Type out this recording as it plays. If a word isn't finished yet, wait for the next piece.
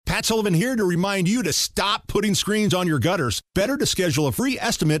Matt Sullivan here to remind you to stop putting screens on your gutters. Better to schedule a free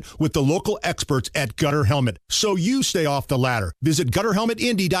estimate with the local experts at Gutter Helmet so you stay off the ladder. Visit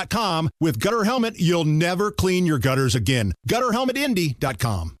GutterHelmetIndy.com. With Gutter Helmet, you'll never clean your gutters again.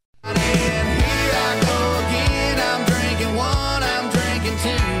 GutterHelmetIndy.com.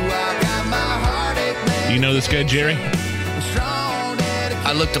 You know this guy, Jerry?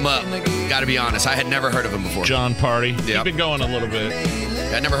 I looked him up. Got to be honest, I had never heard of him before. John Pardi. Yep. He's been going a little bit.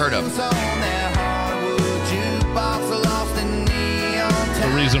 I never heard of him. The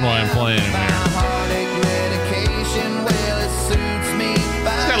reason why I'm playing him here.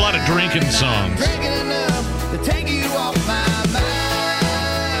 He's got a lot of drinking songs.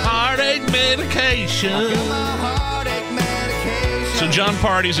 Heartache medication. So John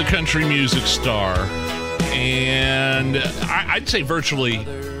Pardi's a country music star, and I'd say virtually,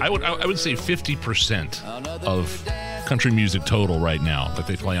 I would say 50% of country music total right now that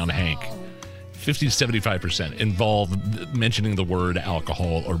they play on Hank, 50 to 75% involve mentioning the word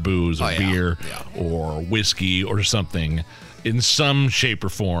alcohol or booze or beer or whiskey or something in some shape or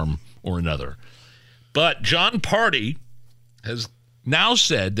form or another. But John Pardi has now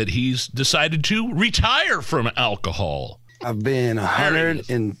said that he's decided to retire from alcohol. I've been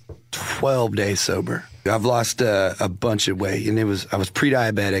 112 days sober. I've lost a bunch of weight, and I was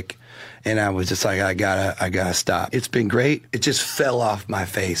pre-diabetic, and I was just like, I gotta stop. It's been great. It just fell off my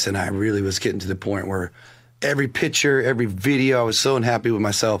face, and I really was getting to the point where every picture, every video, I was so unhappy with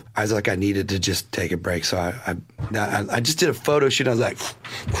myself. I was like, I needed to just take a break. So I just did a photo shoot. I was like,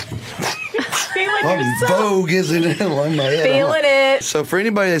 Vogue, isn't it? On my head. Feeling it. So for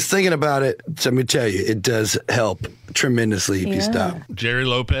anybody that's thinking about it, let me tell you, it does help tremendously if you stop. Jerry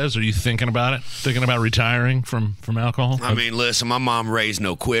Lopez, are you thinking about it? Thinking about retiring from alcohol? I mean, listen, my mom raised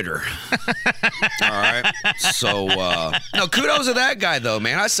no quitter. All right? So, no, kudos to that guy, though,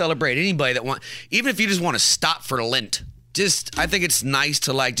 man. I celebrate anybody that even if you just want to stop for Lent. I think it's nice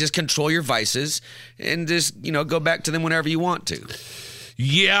to, just control your vices and just, go back to them whenever you want to.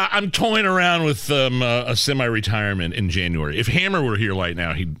 Yeah, I'm toying around with a semi-retirement in January. If Hammer were here right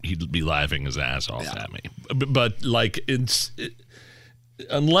now, he'd be laughing his ass off at me. But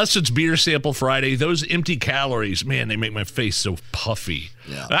unless it's Beer Sample Friday, those empty calories, man, they make my face so puffy.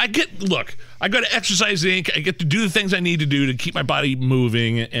 Yeah. I go to Exercise Inc. I get to do the things I need to do to keep my body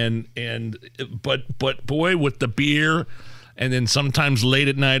moving, but boy, with the beer. And then sometimes late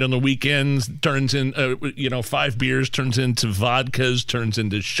at night on the weekends, turns in, 5 beers turns into vodkas, turns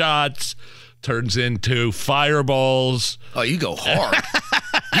into shots, turns into fireballs. Oh, you go hard.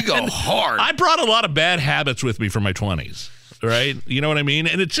 You go hard. I brought a lot of bad habits with me from my 20s, right? You know what I mean?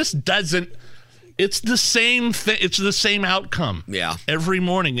 And it just doesn't. It's the same thing. It's the same outcome. Yeah. Every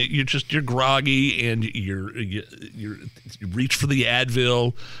morning, you're groggy and you reach for the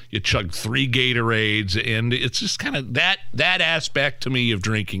Advil. You chug 3 Gatorades, and it's just kind of that aspect to me of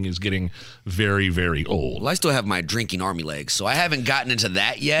drinking is getting very, very old. Well, I still have my drinking army legs, so I haven't gotten into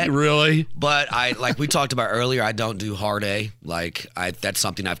that yet. Really? But like we talked about earlier, I don't do hard A. That's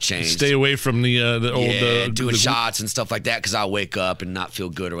something I've changed. Stay away from the old doing shots and stuff like that because I'll wake up and not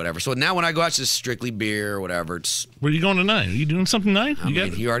feel good or whatever. So now when I go out, it's just strictly beer or whatever. Where are you going tonight? Are you doing something tonight?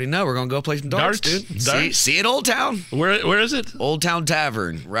 You already know. We're going to go play some darts, dude. Darts? See it, Old Town. Where is it? Old Town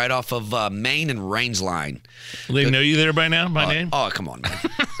Tavern, right off of Main and Range Line. Well, they know you there by now, by name? Oh, come on, man.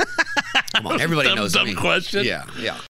 Come on, everybody knows me. Dumb question. Yeah.